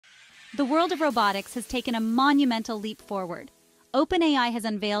The world of robotics has taken a monumental leap forward. OpenAI has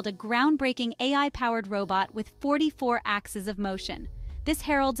unveiled a groundbreaking AI-powered robot with 44 axes of motion. This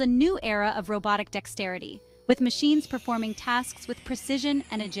heralds a new era of robotic dexterity, with machines performing tasks with precision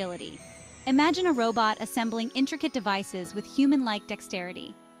and agility. Imagine a robot assembling intricate devices with human-like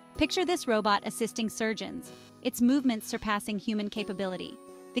dexterity. Picture this robot assisting surgeons, its movements surpassing human capability.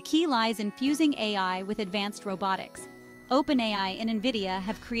 The key lies in fusing AI with advanced robotics. OpenAI and NVIDIA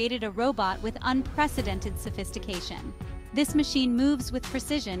have created a robot with unprecedented sophistication. This machine moves with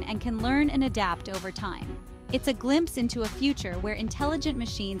precision and can learn and adapt over time. It's a glimpse into a future where intelligent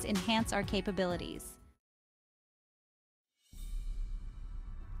machines enhance our capabilities.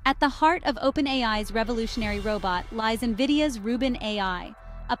 At the heart of OpenAI's revolutionary robot lies NVIDIA's Rubin AI,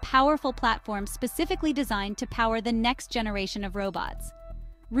 a powerful platform specifically designed to power the next generation of robots.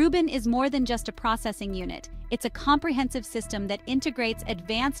 Rubin is more than just a processing unit. It's a comprehensive system that integrates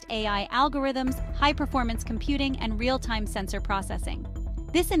advanced AI algorithms, high-performance computing, and real-time sensor processing.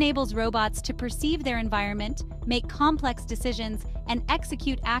 This enables robots to perceive their environment, make complex decisions, and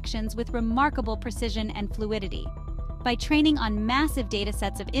execute actions with remarkable precision and fluidity. By training on massive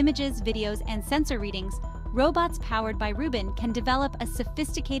datasets of images, videos, and sensor readings, robots powered by Rubin can develop a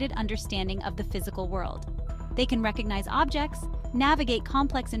sophisticated understanding of the physical world. They can recognize objects, navigate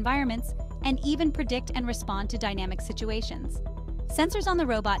complex environments, and even predict and respond to dynamic situations. Sensors on the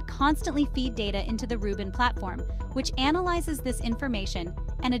robot constantly feed data into the Rubin platform, which analyzes this information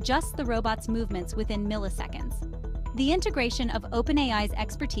and adjusts the robot's movements within milliseconds. The integration of OpenAI's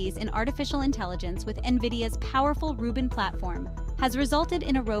expertise in artificial intelligence with NVIDIA's powerful Rubin platform has resulted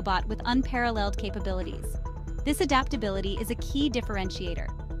in a robot with unparalleled capabilities. This adaptability is a key differentiator,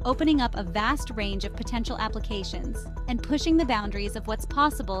 opening up a vast range of potential applications and pushing the boundaries of what's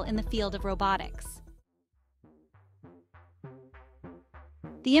possible in the field of robotics.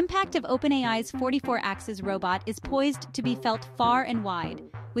 The impact of OpenAI's 44-axis robot is poised to be felt far and wide,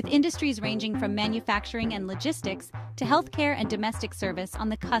 with industries ranging from manufacturing and logistics to healthcare and domestic service on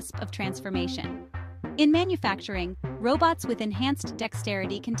the cusp of transformation. In manufacturing, robots with enhanced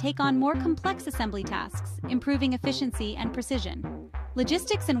dexterity can take on more complex assembly tasks, improving efficiency and precision.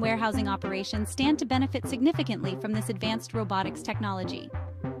 Logistics and warehousing operations stand to benefit significantly from this advanced robotics technology.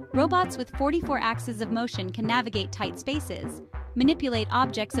 Robots with 44 axes of motion can navigate tight spaces, manipulate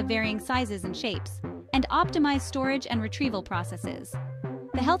objects of varying sizes and shapes, and optimize storage and retrieval processes.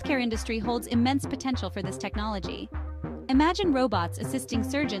 The healthcare industry holds immense potential for this technology. Imagine robots assisting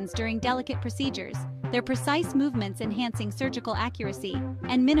surgeons during delicate procedures, their precise movements enhancing surgical accuracy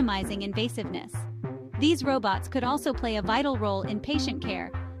and minimizing invasiveness. These robots could also play a vital role in patient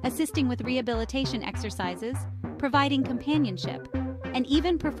care, assisting with rehabilitation exercises, providing companionship, and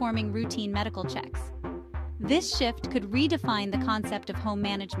even performing routine medical checks. This shift could redefine the concept of home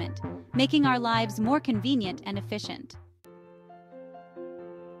management, making our lives more convenient and efficient.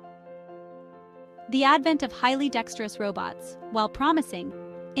 The advent of highly dexterous robots, while promising,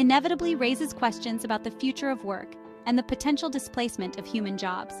 inevitably raises questions about the future of work and the potential displacement of human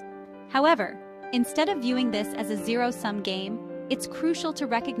jobs. However, instead of viewing this as a zero-sum game, it's crucial to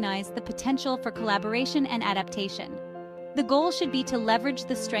recognize the potential for collaboration and adaptation. The goal should be to leverage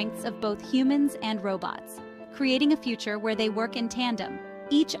the strengths of both humans and robots, creating a future where they work in tandem,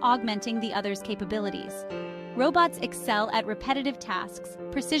 each augmenting the other's capabilities. Robots excel at repetitive tasks,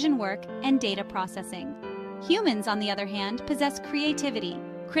 precision work, and data processing. Humans, on the other hand, possess creativity,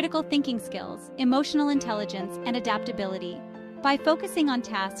 critical thinking skills, emotional intelligence, and adaptability. By focusing on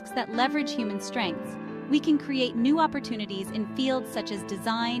tasks that leverage human strengths, we can create new opportunities in fields such as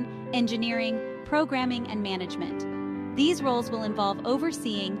design, engineering, programming, and management. These roles will involve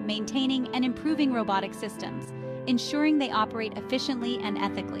overseeing, maintaining, and improving robotic systems, ensuring they operate efficiently and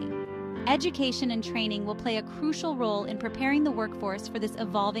ethically. Education and training will play a crucial role in preparing the workforce for this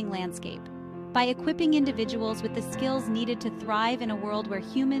evolving landscape. By equipping individuals with the skills needed to thrive in a world where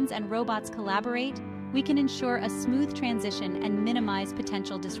humans and robots collaborate, we can ensure a smooth transition and minimize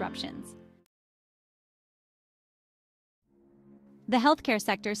potential disruptions. The healthcare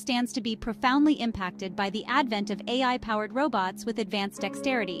sector stands to be profoundly impacted by the advent of AI-powered robots with advanced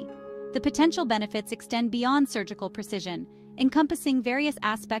dexterity. The potential benefits extend beyond surgical precision, encompassing various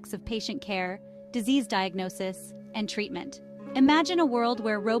aspects of patient care, disease diagnosis, and treatment. Imagine a world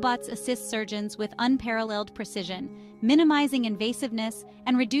where robots assist surgeons with unparalleled precision, minimizing invasiveness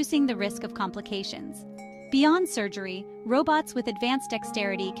and reducing the risk of complications. Beyond surgery, robots with advanced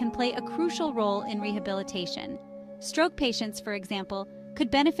dexterity can play a crucial role in rehabilitation. Stroke patients, for example,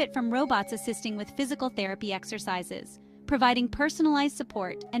 could benefit from robots assisting with physical therapy exercises, providing personalized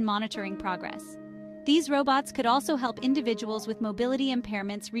support and monitoring progress. These robots could also help individuals with mobility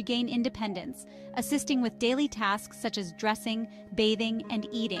impairments regain independence, assisting with daily tasks such as dressing, bathing, and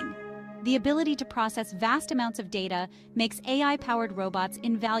eating. The ability to process vast amounts of data makes AI-powered robots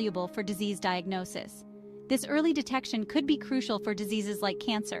invaluable for disease diagnosis. This early detection could be crucial for diseases like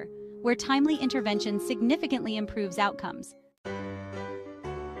cancer, where timely intervention significantly improves outcomes.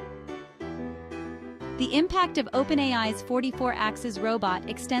 The impact of OpenAI's 44-axis robot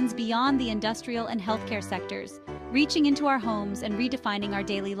extends beyond the industrial and healthcare sectors, reaching into our homes and redefining our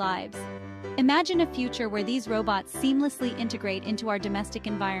daily lives. Imagine a future where these robots seamlessly integrate into our domestic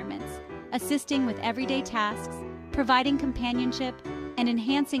environments, assisting with everyday tasks, providing companionship, and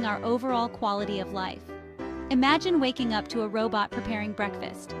enhancing our overall quality of life. Imagine waking up to a robot preparing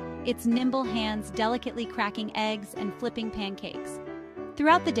breakfast, its nimble hands delicately cracking eggs and flipping pancakes.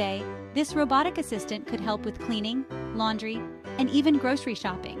 Throughout the day, this robotic assistant could help with cleaning, laundry, and even grocery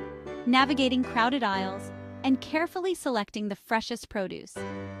shopping, navigating crowded aisles, and carefully selecting the freshest produce.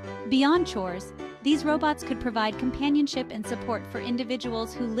 Beyond chores, these robots could provide companionship and support for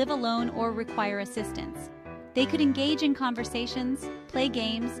individuals who live alone or require assistance. They could engage in conversations, play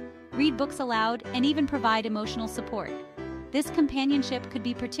games, read books aloud, and even provide emotional support. This companionship could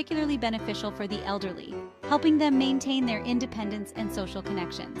be particularly beneficial for the elderly, helping them maintain their independence and social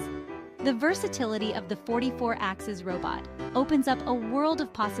connections. The versatility of the 44-axis robot opens up a world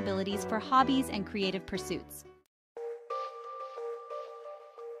of possibilities for hobbies and creative pursuits.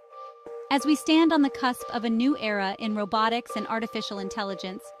 As we stand on the cusp of a new era in robotics and artificial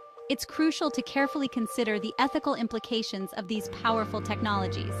intelligence, it's crucial to carefully consider the ethical implications of these powerful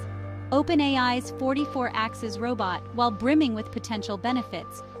technologies. OpenAI's 44-axis robot, while brimming with potential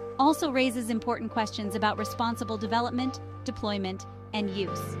benefits, also raises important questions about responsible development, deployment, and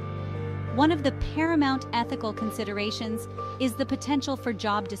use. One of the paramount ethical considerations is the potential for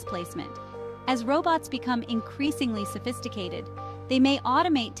job displacement. As robots become increasingly sophisticated, they may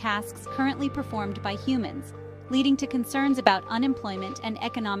automate tasks currently performed by humans, leading to concerns about unemployment and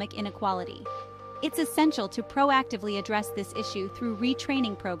economic inequality. It's essential to proactively address this issue through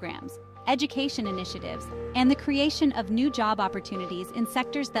retraining programs, education initiatives, and the creation of new job opportunities in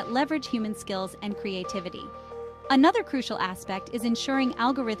sectors that leverage human skills and creativity. Another crucial aspect is ensuring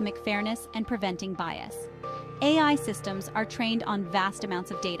algorithmic fairness and preventing bias. AI systems are trained on vast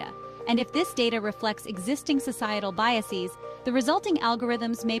amounts of data, and if this data reflects existing societal biases, the resulting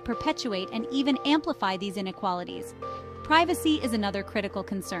algorithms may perpetuate and even amplify these inequalities. Privacy is another critical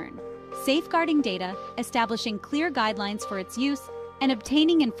concern. Safeguarding data, establishing clear guidelines for its use, and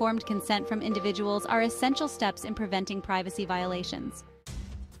obtaining informed consent from individuals are essential steps in preventing privacy violations.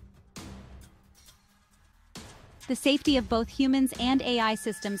 The safety of both humans and AI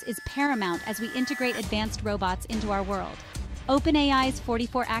systems is paramount as we integrate advanced robots into our world. OpenAI's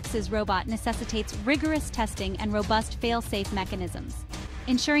 44-axis robot necessitates rigorous testing and robust fail-safe mechanisms.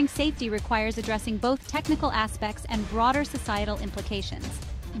 Ensuring safety requires addressing both technical aspects and broader societal implications.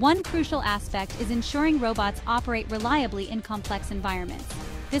 One crucial aspect is ensuring robots operate reliably in complex environments.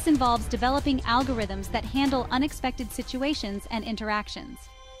 This involves developing algorithms that handle unexpected situations and interactions.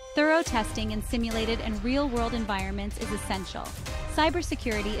 Thorough testing in simulated and real-world environments is essential.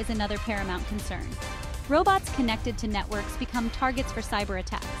 Cybersecurity is another paramount concern. Robots connected to networks become targets for cyber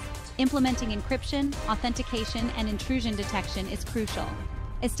attacks. Implementing encryption, authentication, and intrusion detection is crucial.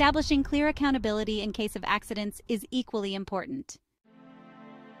 Establishing clear accountability in case of accidents is equally important.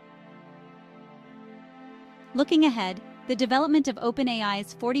 Looking ahead, the development of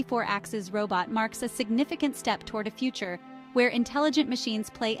OpenAI's 44-axis robot marks a significant step toward a future where intelligent machines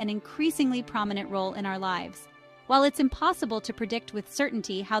play an increasingly prominent role in our lives. While it's impossible to predict with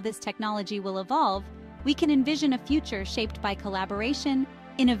certainty how this technology will evolve, we can envision a future shaped by collaboration,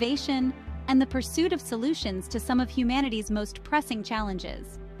 innovation, and the pursuit of solutions to some of humanity's most pressing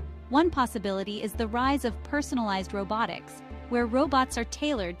challenges. One possibility is the rise of personalized robotics, where robots are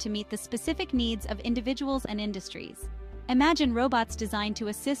tailored to meet the specific needs of individuals and industries. Imagine robots designed to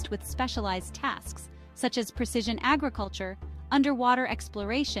assist with specialized tasks, such as precision agriculture, underwater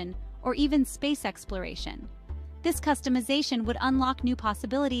exploration, or even space exploration. This customization would unlock new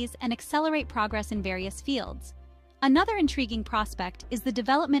possibilities and accelerate progress in various fields. Another intriguing prospect is the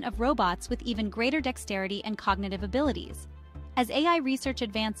development of robots with even greater dexterity and cognitive abilities. As AI research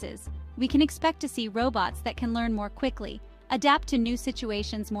advances, we can expect to see robots that can learn more quickly, adapt to new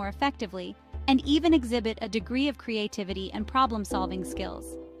situations more effectively, and even exhibit a degree of creativity and problem-solving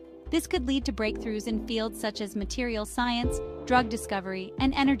skills. This could lead to breakthroughs in fields such as material science, drug discovery,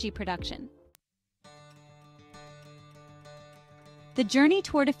 and energy production. The journey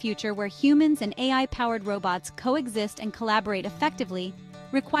toward a future where humans and AI-powered robots coexist and collaborate effectively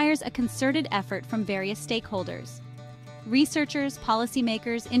requires a concerted effort from various stakeholders. Researchers,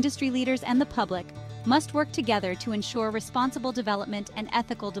 policymakers, industry leaders, and the public must work together to ensure responsible development and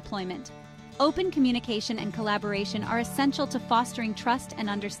ethical deployment. Open communication and collaboration are essential to fostering trust and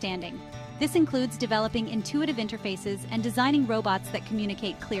understanding. This includes developing intuitive interfaces and designing robots that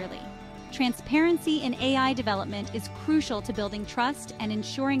communicate clearly. Transparency in AI development is crucial to building trust and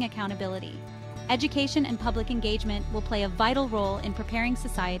ensuring accountability. Education and public engagement will play a vital role in preparing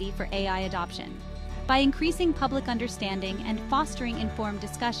society for AI adoption. By increasing public understanding and fostering informed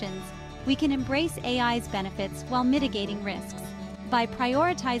discussions, we can embrace AI's benefits while mitigating risks. By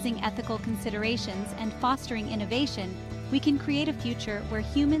prioritizing ethical considerations and fostering innovation, we can create a future where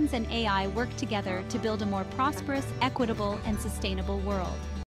humans and AI work together to build a more prosperous, equitable, and sustainable world.